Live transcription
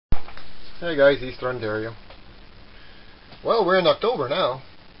Hey guys, Eastern Ontario. Well, we're in October now.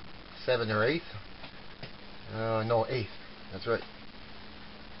 7th or 8th. No, 8th. That's right.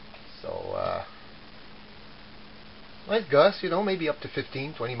 So, nice gusts, maybe up to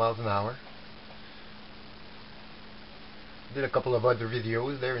 15, 20 miles an hour. Did a couple of other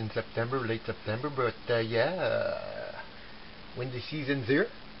videos there in September, late September, but windy season's here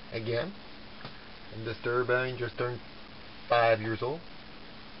again. And this turbine just turned 5 years old.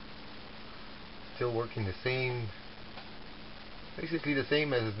 Still working the same, basically the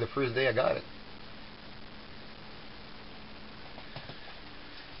same as the first day I got it.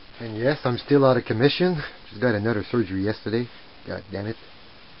 And yes, I'm still out of commission. Just got another surgery yesterday. God damn it.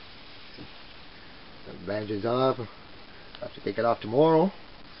 Some bandages off. I have to take it off tomorrow.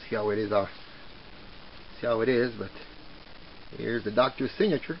 See how it is. See how it is. But here's the doctor's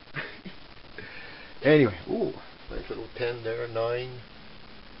signature. Anyway, ooh, nice little 10 there, 9.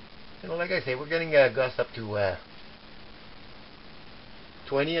 Like I say, we're getting gusts up to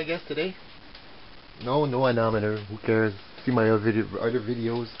 20, I guess, today. No anemometer. Who cares? See my other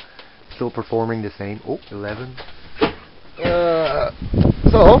videos. Still performing the same. Oh, 11.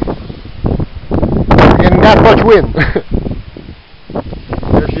 So, we're getting that much wind.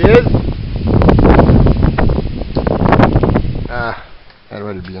 There she is. I'd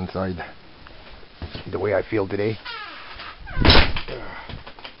rather be inside. The way I feel today.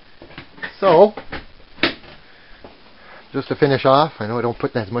 So, just to finish off, I know I don't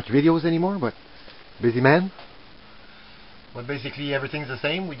put as much videos anymore, but busy man. But basically everything's the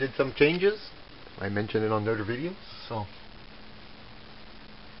same. We did some changes. I mentioned it on other videos. So,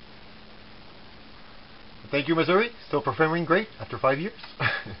 thank you, Missouri. Still performing great after 5 years.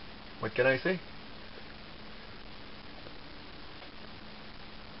 What can I say?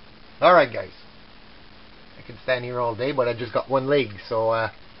 Alright guys. I can stand here all day, but I just got one leg. So,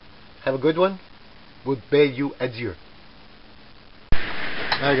 have a good one. Would bid you adieu.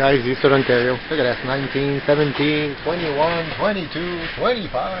 Hi guys, Eastern Ontario. Look at that. 19, 17, 21, 22,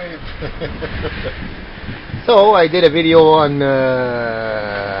 25. So I did a video on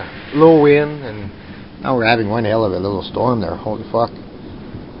low wind, and now we're having one hell of a little storm there. Holy fuck.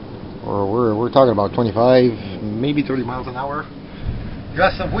 Or we're talking about 25, maybe 30 miles an hour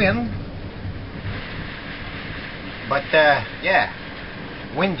gusts of wind. But yeah,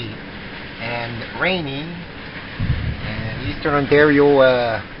 windy and rainy, and Eastern Ontario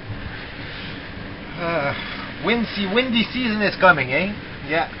windy season is coming, eh?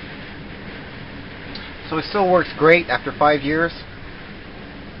 Yeah. So it still works great after 5 years.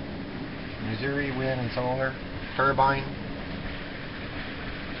 Missouri Wind and Solar turbine.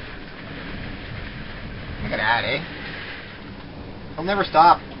 Look at that, eh? I'll never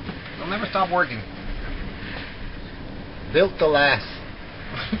stop. I'll never stop working. Built to last.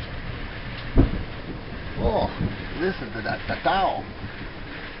 Oh, listen to that towel.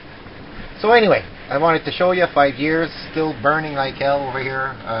 So anyway, I wanted to show you 5 years, still burning like hell over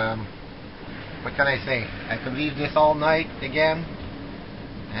here. What can I say? I could leave this all night again,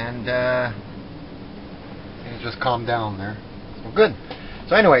 and it just calmed down there. So good.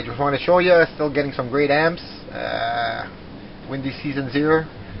 So anyway, just want to show you, still getting some great amps. Windy season's here.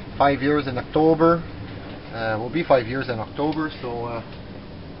 5 years in October. Will be 5 years in October. So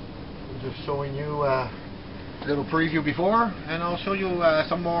just showing you a little preview before, and I'll show you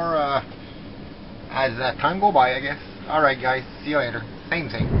some more as time go by, I guess. Alright guys, see you later. Same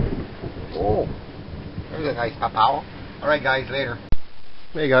thing. Oh, there's a nice papow. Alright guys, later.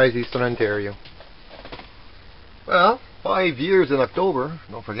 Hey guys, Eastern Ontario. Well, 5 years in October.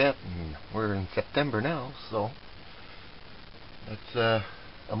 Don't forget, we're in September now, so that's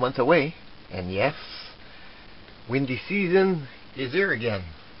a month away. And yes, windy season is here again.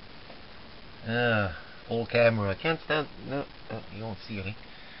 Old camera. I can't stand. No, you won't see it.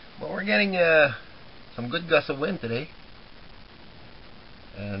 But we're getting some good gusts of wind today,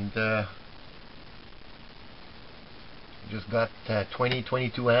 and just got 20,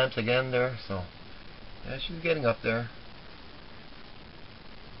 22 amps again there. So yeah, she's getting up there.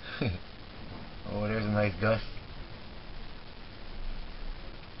 Oh, there's a nice gust.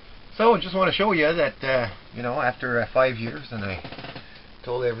 So just want to show you that after 5 years, and I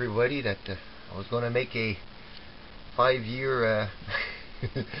told everybody that I was going to make a 5-year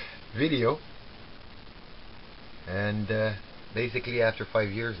video, and basically after 5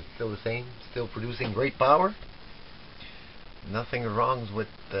 years it's still the same, still producing great power. Nothing wrong with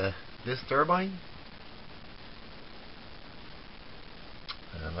this turbine.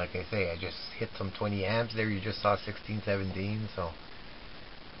 And like I say, I just hit some 20 amps there. You just saw 16, 17, so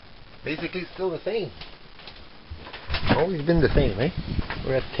basically it's still the same. Always been the same, eh?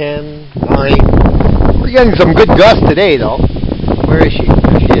 We're at 10, 9. We're getting some good gusts today, though. Where is she?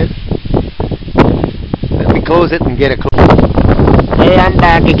 There she is. Let me close it and get it close. Hey, I'm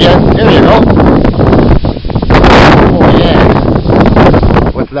back again. There you go. Oh,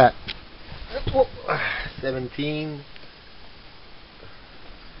 yeah. What's that? 17.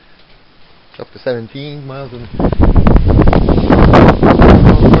 It's up to 17 miles an hour.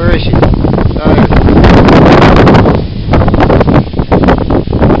 Where is she?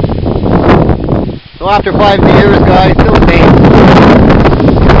 So after 5 years, guys, still the same.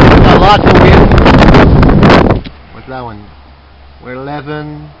 Got lots of wind. What's that one? We're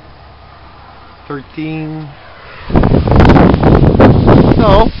 11, 13.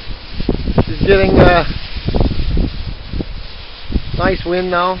 So, just getting nice wind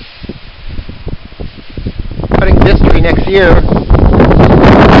now. Cutting history next year.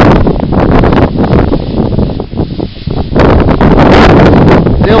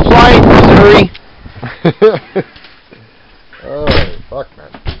 Still flying, Missouri. Oh, fuck,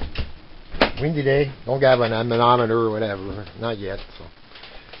 man. Windy day. Don't have an manometer or whatever. Not yet, so.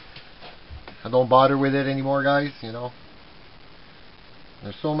 I don't bother with it anymore, guys, you know.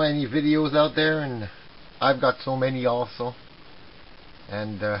 There's so many videos out there, and I've got so many also.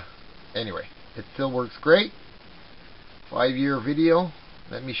 And, anyway, it still works great. 5-year video.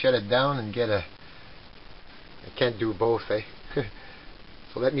 Let me shut it down and get a... I can't do both, eh?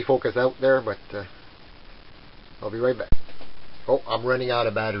 So let me focus out there, but I'll be right back. Oh, I'm running out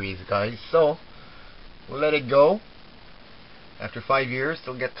of batteries, guys, so we'll let it go. After 5 years,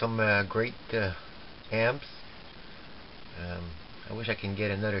 still get some great amps. I wish I can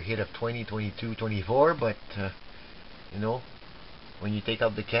get another hit of 20, 22, 24, but you know, when you take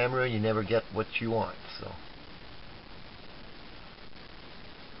out the camera, you never get what you want. So,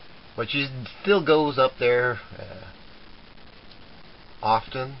 but she still goes up there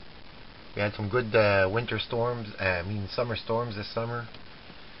often. We had some good winter storms, summer storms this summer.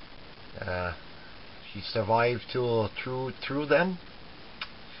 She survived through them,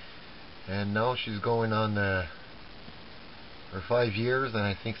 and now she's going on for 5 years, and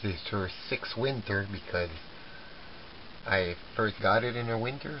I think this is her 6th winter because I first got it in her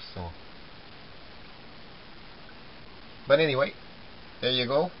winter. So, but anyway, there you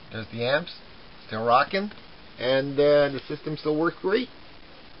go. There's the amps, still rocking, and the system still works great.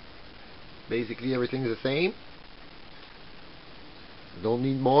 Basically everything's the same. Don't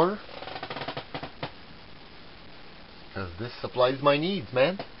need more, because this supplies my needs,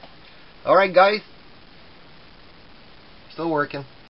 man. Alright, guys, still working.